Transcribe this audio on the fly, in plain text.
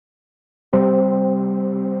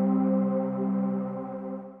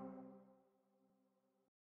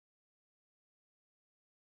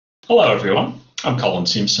Hello everyone, I'm Colin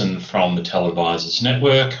Simpson from the TELedvisors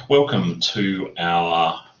network. Welcome to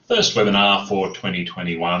our first webinar for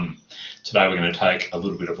 2021. Today we're going to take a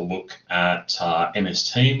little bit of a look at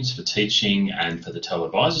MS Teams for teaching and for the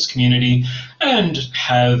TELedvisors community and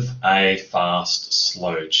have a fast,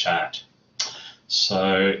 slow chat.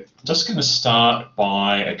 So I'm just going to start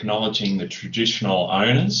by acknowledging the traditional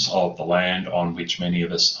owners of the land on which many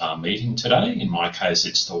of us are meeting today. In my case,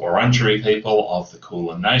 it's the Wurundjeri people of the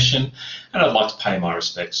Kulin Nation, and I'd like to pay my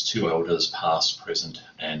respects to elders past, present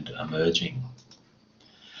and emerging.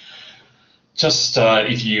 Just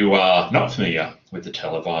if you are not familiar with the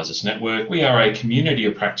TELedvisors network, we are a community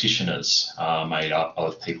of practitioners made up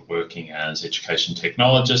of people working as education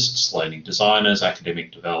technologists, learning designers,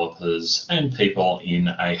 academic developers, and people in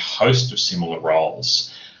a host of similar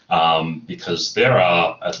roles, because there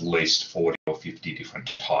are at least 40 or 50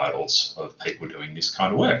 different titles of people doing this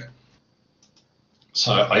kind of work.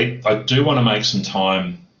 So I do want to make some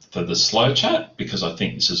time for the slow chat because I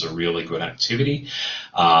think this is a really good activity.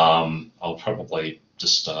 I'll probably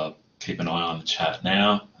just keep an eye on the chat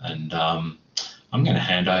now, and I'm going to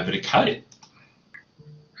hand over to Kate.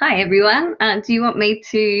 Hi everyone. Do you want me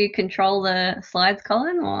to control the slides,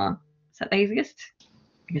 Colin, or is that the easiest?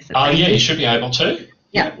 Yeah, you should be able to.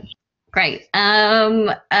 Yeah. Great.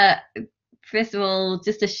 First of all,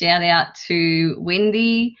 just a shout out to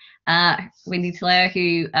Wendy Tiller,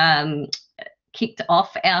 who kicked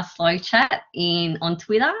off our slow chat on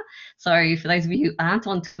Twitter. So for those of you who aren't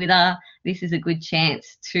on Twitter, this is a good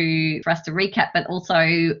chance for us to recap, but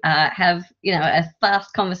also have a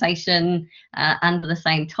fast conversation under the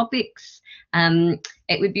same topics.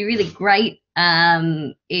 It would be really great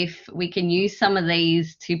if we can use some of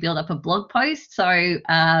these to build up a blog post. So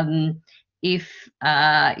if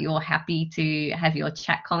you're happy to have your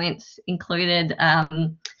chat comments included,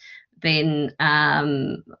 then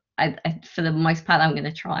for the most part, I'm going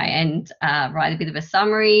to try and write a bit of a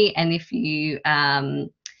summary. And if you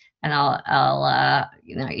and I'll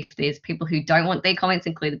if there's people who don't want their comments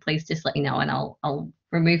included, please just let me know and I'll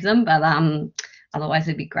remove them. But otherwise,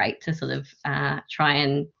 it'd be great to sort of try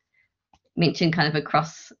and mention kind of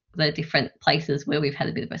across the different places where we've had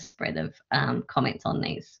a bit of a spread of comments on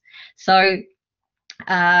these. So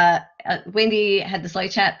Wendy had the slow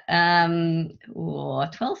chat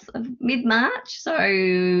 12th of mid-March,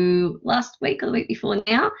 so last week or the week before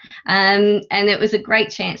now, and it was a great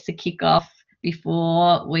chance to kick off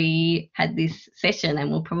before we had this session, and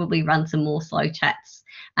we'll probably run some more slow chats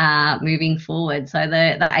moving forward. So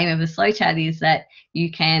the aim of the slow chat is that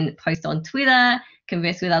you can post on Twitter,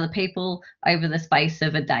 converse with other people over the space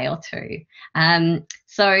of a day or two.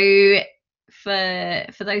 So for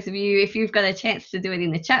those of you, if you've got a chance to do it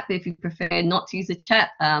in the chat, but if you prefer not to use the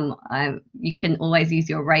chat, you can always use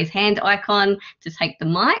your raise hand icon to take the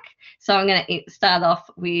mic. So I'm going to start off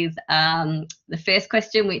with the first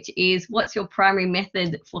question, which is, what's your primary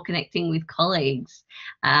method for connecting with colleagues?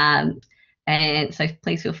 And so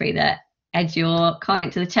please feel free to add your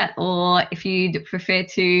comment to the chat, or if you'd prefer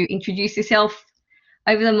to introduce yourself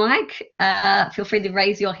over the mic, feel free to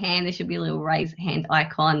raise your hand. There should be a little raise hand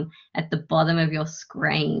icon at the bottom of your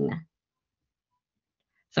screen.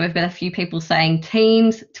 So we've got a few people saying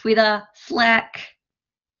Teams, Twitter, Slack.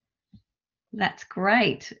 That's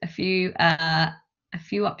great. A few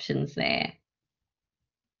options there.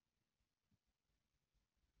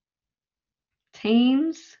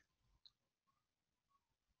 Teams.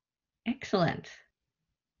 Excellent.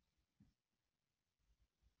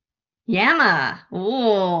 Yammer.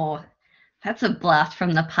 Oh, that's a blast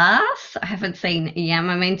from the past. I haven't seen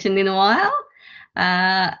Yammer mentioned in a while.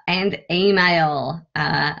 And email,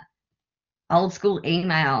 old school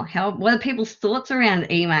email. What are people's thoughts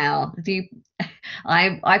around email?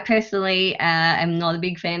 I personally am not a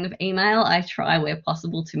big fan of email. I try where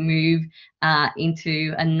possible to move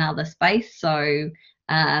into another space. So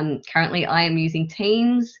currently I am using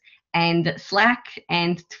Teams and Slack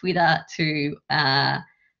and Twitter to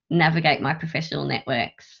navigate my professional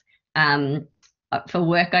networks. For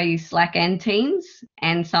work, I use Slack and Teams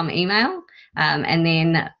and some email. And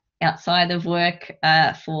then outside of work,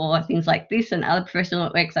 for things like this and other professional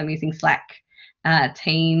networks, I'm using Slack,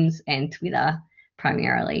 Teams and Twitter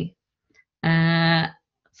primarily.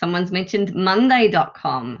 Someone's mentioned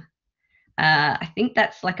Monday.com. I think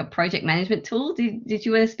that's like a project management tool. Did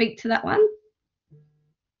you want to speak to that one?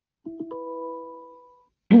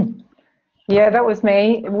 Yeah, that was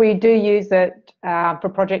me. We do use it for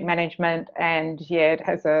project management, and yeah, it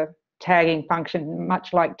has a tagging function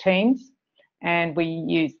much like Teams, and we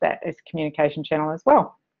use that as a communication channel as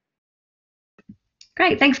well.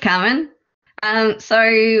 Great, thanks Carmen. So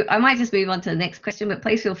I might just move on to the next question, but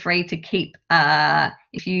please feel free to keep,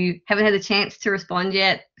 if you haven't had a chance to respond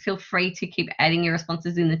yet, feel free to keep adding your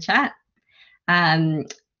responses in the chat.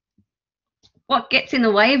 What gets in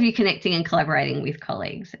the way of you connecting and collaborating with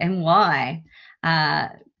colleagues, and why?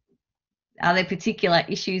 Are there particular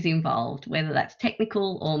issues involved, whether that's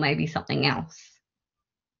technical or maybe something else?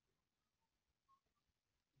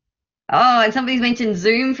 Oh, and somebody's mentioned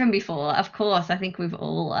Zoom from before. Of course, I think we've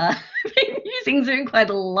all been using Zoom quite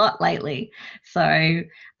a lot lately. So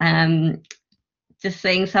just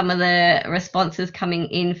seeing some of the responses coming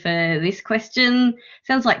in for this question,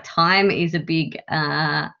 sounds like time is a big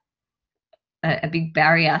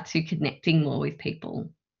barrier to connecting more with people.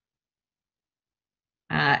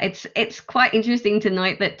 It's quite interesting to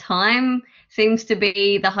note that time seems to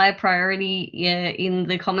be the high priority in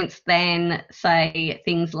the comments than, say,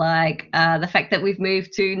 things like the fact that we've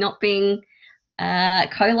moved to not being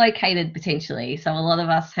co-located potentially. So a lot of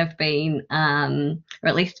us have been, or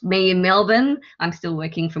at least me in Melbourne, I'm still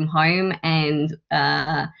working from home and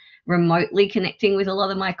remotely connecting with a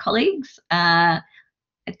lot of my colleagues.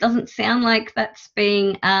 It doesn't sound like that's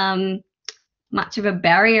being much of a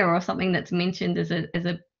barrier or something that's mentioned as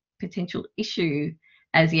a potential issue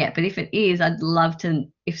as yet. But if it is, I'd love to,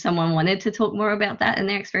 if someone wanted to talk more about that and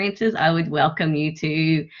their experiences, I would welcome you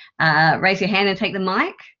to raise your hand and take the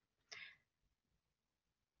mic.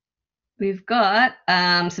 We've got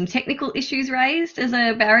some technical issues raised as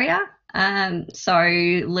a barrier. So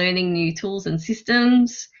learning new tools and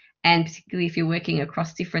systems, and particularly if you're working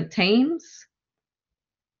across different teams.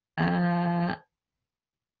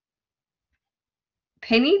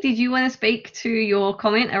 Penny, did you want to speak to your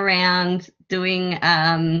comment around doing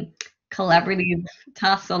collaborative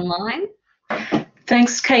tasks online?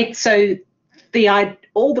 Thanks, Kate. So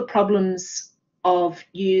all the problems of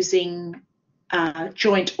using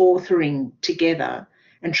joint authoring together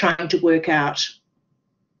and trying to work out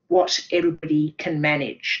what everybody can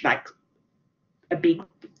manage, like the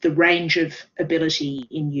range of ability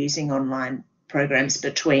in using online programs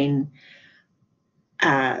between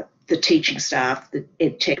the teaching staff, the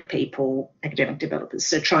ed tech people, academic developers.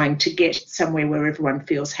 So trying to get somewhere where everyone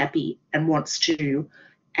feels happy and wants to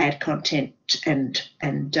add content and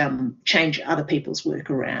change other people's work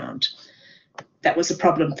around. That was a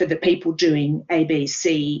problem for the people doing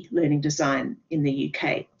ABC learning design in the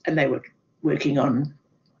UK, and they were working on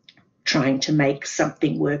trying to make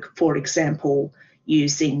something work, for example,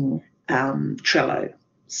 using Trello.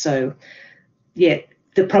 So, yeah,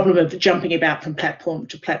 the problem of jumping about from platform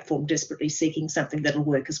to platform, desperately seeking something that'll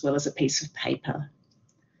work as well as a piece of paper.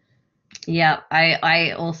 Yeah,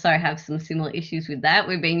 I also have some similar issues with that.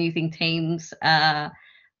 We've been using Teams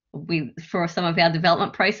for some of our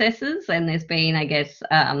development processes, and there's been, I guess,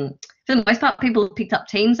 for the most part, people have picked up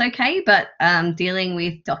Teams okay, but dealing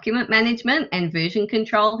with document management and version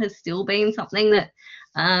control has still been something that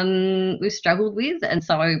we've struggled with, and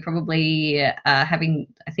so probably having,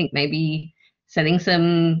 I think, maybe setting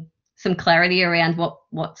some clarity around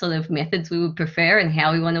what sort of methods we would prefer and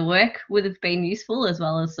how we want to work would have been useful, as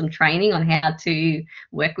well as some training on how to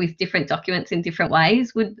work with different documents in different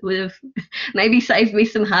ways would have maybe saved me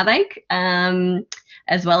some heartache,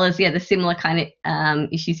 as well as, yeah, the similar kind of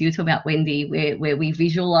issues you were talking about, Wendy, where we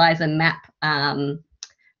visualize and map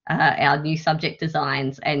our new subject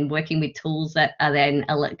designs, and working with tools that are then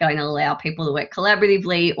going to allow people to work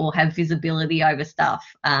collaboratively or have visibility over stuff,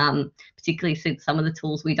 particularly since some of the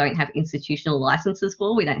tools we don't have institutional licenses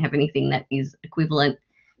for. We don't have anything that is equivalent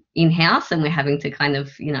in-house, and we're having to kind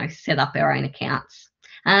of, set up our own accounts.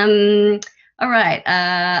 All right,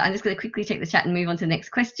 I'm just going to quickly check the chat and move on to the next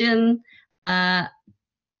question. I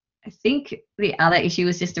think the other issue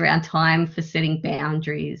was just around time for setting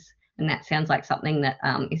boundaries. And that sounds like something that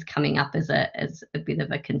is coming up as a bit of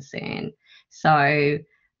a concern. So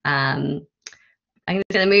I'm going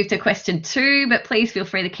to move to question 2, but please feel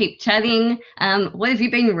free to keep chatting. What have you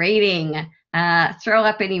been reading? Throw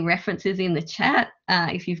up any references in the chat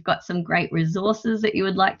if you've got some great resources that you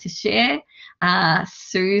would like to share.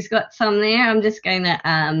 Sue's got some there. I'm just going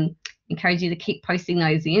to encourage you to keep posting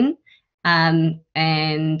those in, and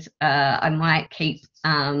I might keep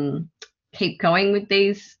going with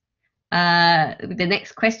these. The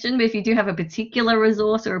next question, but if you do have a particular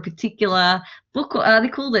resource or a particular book or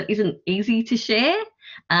article that isn't easy to share,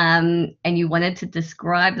 and you wanted to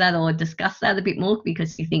describe that or discuss that a bit more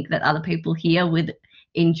because you think that other people here would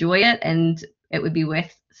enjoy it and it would be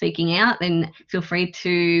worth seeking out, then feel free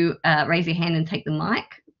to raise your hand and take the mic.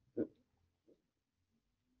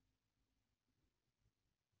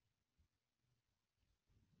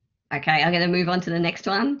 Okay, I'm going to move on to the next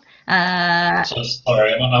one. So,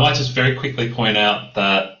 sorry, I might just very quickly point out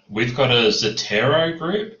that we've got a Zotero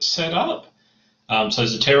group set up. So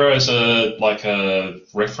Zotero is a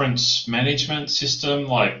reference management system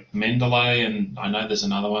like Mendeley, and I know there's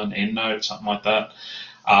another one, EndNote, something like that.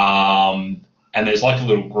 And there's like a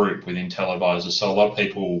little group within TELedvisors, so a lot of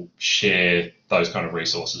people share those kind of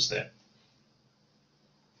resources there.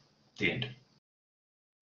 The end.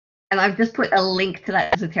 And I've just put a link to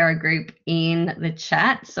that Zotero group in the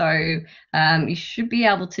chat, so you should be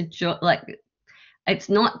able to join. Like, it's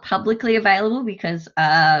not publicly available because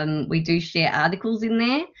we do share articles in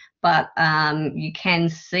there, but you can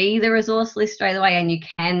see the resource list straight away, and you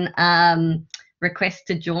can request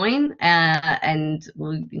to join, and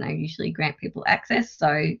we'll usually grant people access.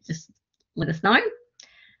 So just let us know.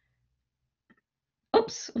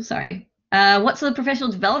 Oops, oh, sorry. What sort of professional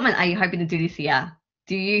development are you hoping to do this year?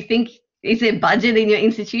 Do you think, is there budget in your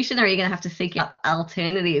institution, or are you going to have to seek out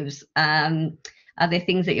alternatives? Are there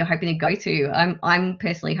things that you're hoping to go to? I'm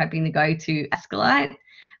personally hoping to go to Ascolite.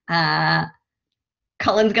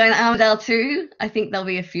 Colin's going to Armidale too. I think there'll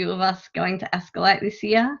be a few of us going to Ascolite this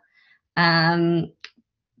year.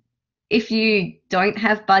 If you don't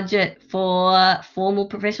have budget for formal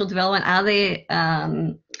professional development, are there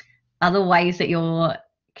other ways that you're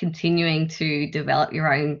continuing to develop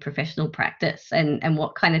your own professional practice, and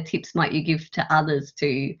what kind of tips might you give to others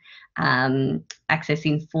to access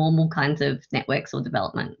informal kinds of networks or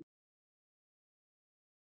development?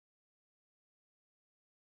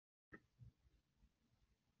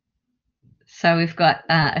 So we've got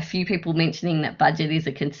a few people mentioning that budget is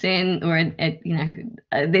a concern, or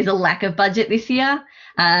there's a lack of budget this year.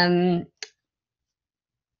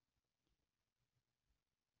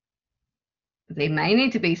 There may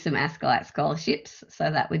need to be some Ascolite scholarships, so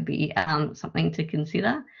that would be something to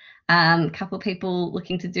consider. A couple of people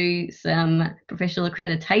looking to do some professional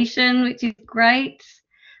accreditation, which is great.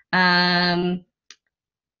 I've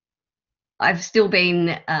still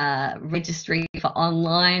been registering for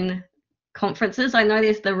online conferences. I know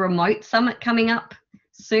there's the remote summit coming up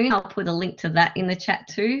soon. I'll put a link to that in the chat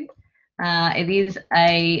too. It is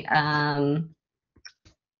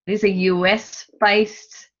a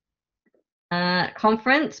US-based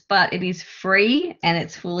conference, but it is free and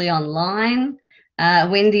it's fully online.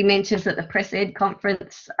 Wendy mentions that the Press Ed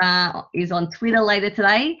conference is on Twitter later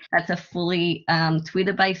today. That's a fully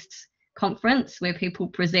Twitter-based conference where people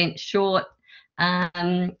present short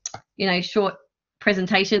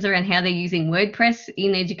presentations around how they're using WordPress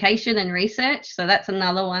in education and research. So that's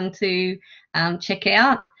another one to check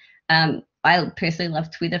out. I personally love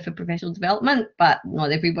Twitter for professional development, but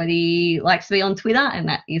not everybody likes to be on Twitter, and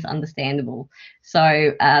that is understandable.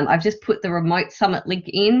 So I've just put the remote summit link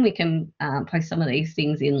in. We can post some of these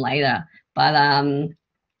things in later. But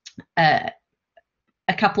a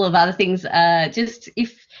couple of other things, just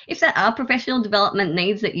if there are professional development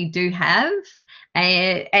needs that you do have,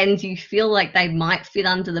 and you feel like they might fit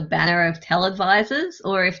under the banner of TELedvisors,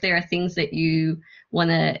 or if there are things that you want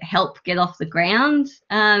to help get off the ground,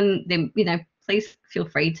 then please feel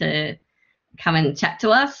free to come and chat to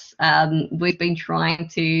us. We've been trying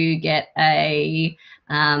to get a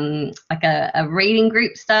reading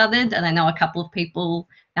group started, and I know a couple of people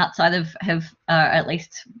outside of at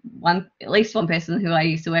least one person who I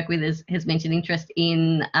used to work with has mentioned interest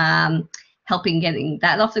in helping getting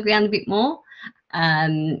that off the ground a bit more.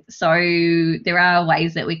 So there are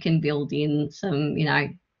ways that we can build in some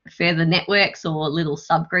further networks or little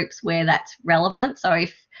subgroups where that's relevant. So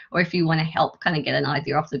if you want to help kind of get an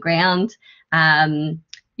idea off the ground,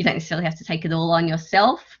 you don't necessarily have to take it all on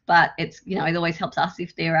yourself, but it's it always helps us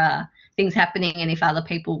if there are things happening and if other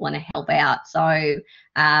people want to help out. So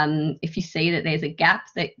if you see that there's a gap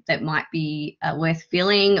that might be worth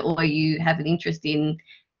filling, or you have an interest in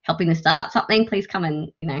helping to start something, please come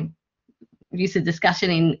and use the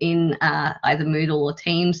discussion in either Moodle or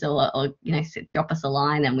Teams, or drop us a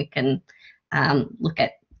line and we can look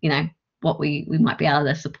at what we might be able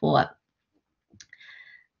to support.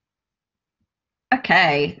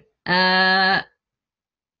 Okay. Oh,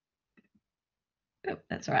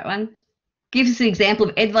 that's the right one. Give us an example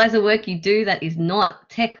of advisor work you do that is not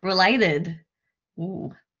tech related.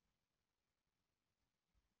 Ooh.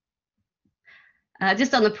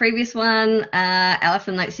 Just on the previous one,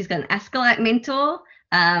 Alison notes she's got an Ascolite mentor.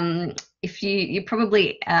 If you're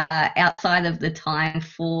probably outside of the time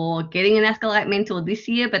for getting an Ascolite mentor this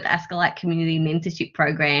year, but the Ascolite Community Mentorship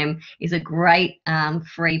Program is a great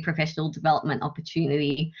free professional development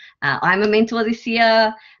opportunity. I'm a mentor this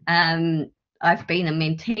year. I've been a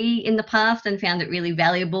mentee in the past and found it really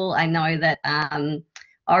valuable. I know that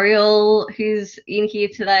Oriel, who's in here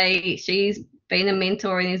today, she's been a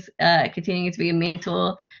mentor and is continuing to be a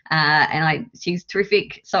mentor, and she's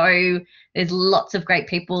terrific. So there's lots of great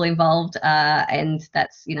people involved, and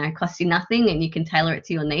that's, you know, costs you nothing, and you can tailor it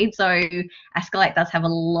to your needs. So Escalate does have a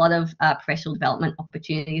lot of professional development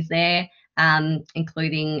opportunities there,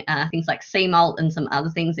 including things like CMALT and some other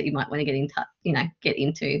things that you might want to get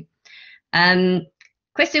into.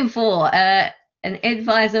 Question 4. An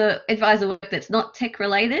advisor work that's not tech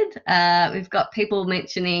related. We've got people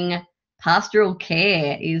mentioning pastoral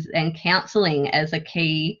care and counselling as a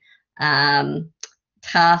key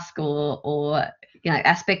task or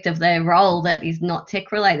aspect of their role that is not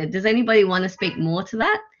tech related. Does anybody want to speak more to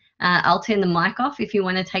that? I'll turn the mic off if you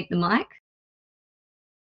want to take the mic.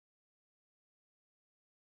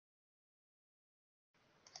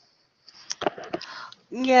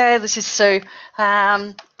 Yeah, this is Sue.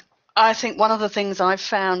 I think one of the things I've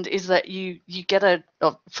found is that you get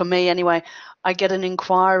for me anyway, I get an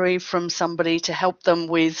inquiry from somebody to help them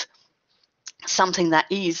with something that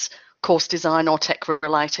is course design or tech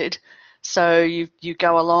related. So you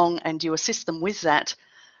go along and you assist them with that.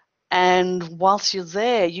 And whilst you're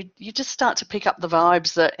there, you just start to pick up the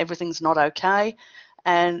vibes that everything's not okay.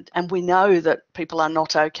 And we know that people are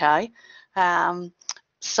not okay.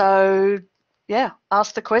 So yeah,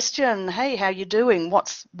 ask the question, hey, how you doing?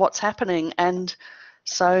 What's happening? And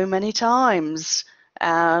so many times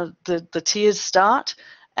the tears start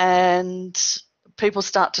and people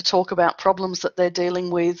start to talk about problems that they're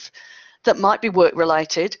dealing with that might be work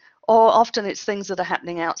related, or often it's things that are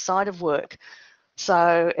happening outside of work.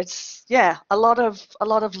 So it's, yeah, a lot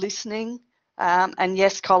of listening, and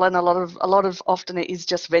yes, Colin, a lot of often it is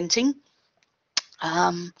just venting,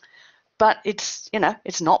 but it's, you know,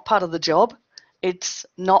 it's not part of the job. It's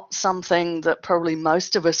not something that probably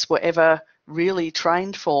most of us were ever really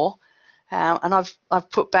trained for. And I've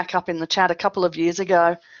put back up in the chat a couple of years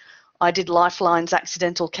ago, I did Lifeline's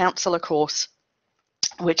Accidental Counsellor course,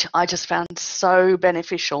 which I just found so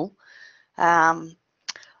beneficial, not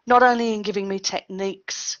only in giving me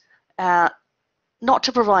techniques, not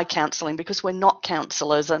to provide counselling, because we're not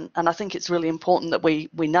counsellors, and I think it's really important that we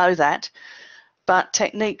know that, but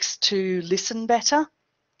techniques to listen better,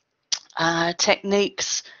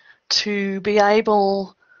 techniques to be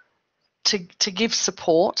able to give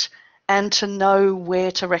support and to know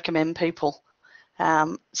where to recommend people.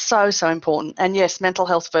 So important. And yes, mental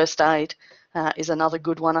health first aid is another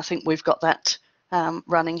good one. I think we've got that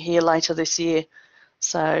running here later this year.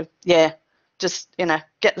 So yeah, just, you know,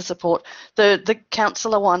 get the support. The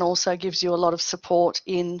counsellor one also gives you a lot of support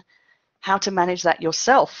in how to manage that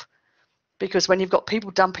yourself, because when you've got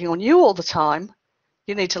people dumping on you all the time,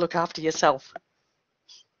 you need to look after yourself.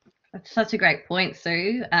 That's such a great point,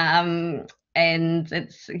 Sue. And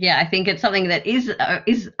it's, yeah, I think it's something that is I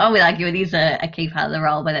would argue it is a key part of the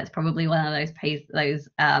role, but it's probably one of those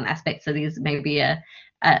aspects that is maybe a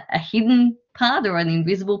hidden part or an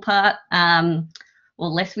invisible part, or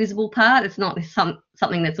less visible part. It's not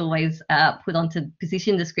something that's always put onto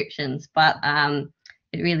position descriptions, but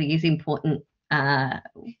it really is important,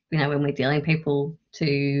 you know, when we're dealing with people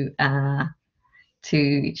to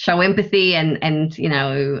show empathy and you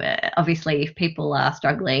know, obviously if people are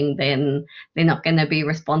struggling, then they're not going to be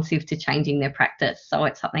responsive to changing their practice. So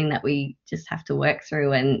it's something that we just have to work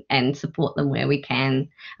through and support them where we can.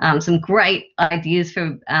 Some great ideas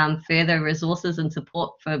for further resources and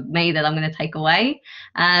support for me that I'm going to take away.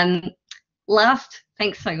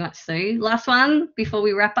 Thanks so much, Sue. Last one before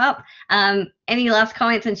we wrap up. Any last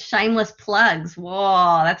comments and shameless plugs?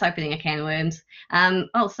 Whoa, that's opening a can of worms.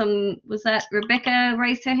 Was that Rebecca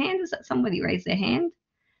raised her hand? Was that somebody raised their hand?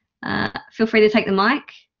 Feel free to take the mic.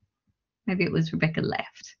 Maybe it was Rebecca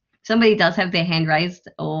left. Somebody does have their hand raised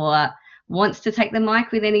or wants to take the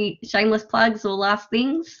mic with any shameless plugs or last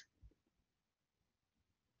things.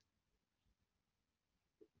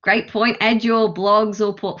 Great point. Add your blogs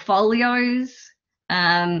or portfolios.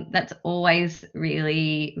 That's always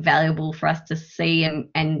really valuable for us to see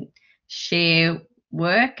and share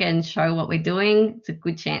work and show what we're doing. It's a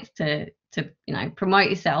good chance to you know, promote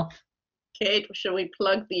yourself. Kate, should we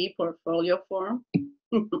plug the portfolio form?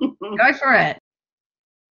 Go for it.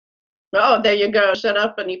 Oh, there you go. Set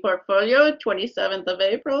up an e-portfolio, 27th of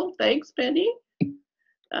April. Thanks, Penny.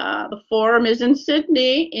 The forum is in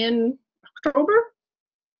Sydney in October.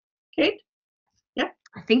 Kate? Yeah.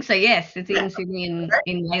 I think so, yes. It's in Sydney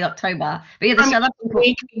in late October. But yeah, the Shut Up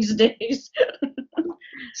week these days.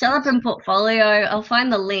 Shut Up and Portfolio, I'll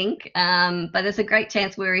find the link, but there's a great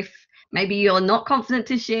chance where if maybe you're not confident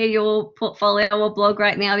to share your portfolio or blog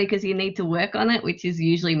right now because you need to work on it, which is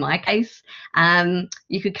usually my case.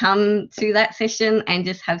 You could come to that session and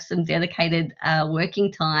just have some dedicated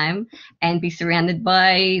working time and be surrounded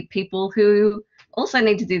by people who also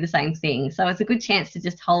need to do the same thing. So it's a good chance to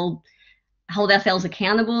just hold ourselves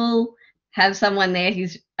accountable, have someone there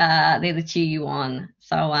who's there to cheer you on.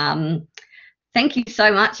 So thank you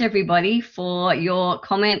so much, everybody, for your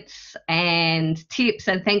comments and tips.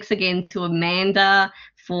 And thanks again to Amanda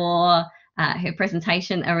for her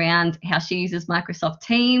presentation around how she uses Microsoft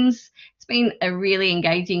Teams. It's been a really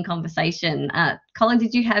engaging conversation. Colin,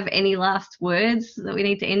 did you have any last words that we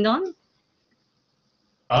need to end on?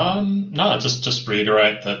 No, just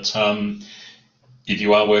reiterate that if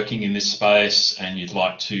you are working in this space and you'd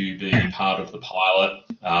like to be part of the pilot,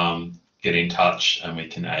 get in touch and we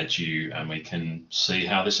can add you and we can see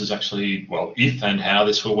how this is actually, well, if and how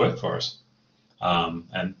this will work for us.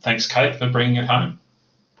 And thanks, Kate, for bringing it home.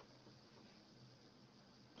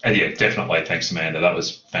 And yeah, definitely thanks, Amanda. That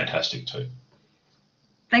was fantastic too.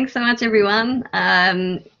 Thanks so much, everyone.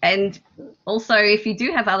 And also, if you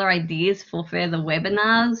do have other ideas for further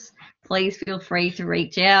webinars, please feel free to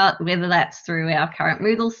reach out, whether that's through our current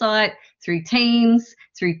Moodle site, through Teams,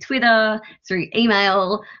 through Twitter, through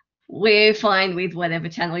email. We're fine with whatever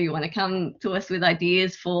channel you want to come to us with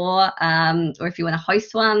ideas for, or if you want to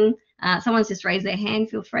host one. Someone's just raised their hand.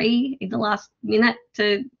 Feel free in the last minute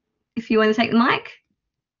to, if you want to take the mic.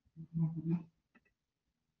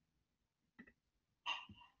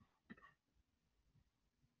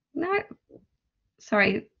 No,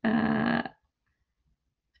 sorry.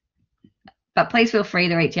 But please feel free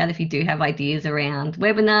to reach out if you do have ideas around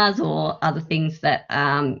webinars or other things that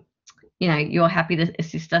you know, you're happy to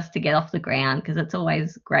assist us to get off the ground, because it's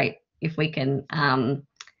always great if we can,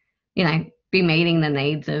 you know, be meeting the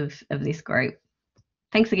needs of this group.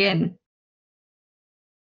 Thanks again.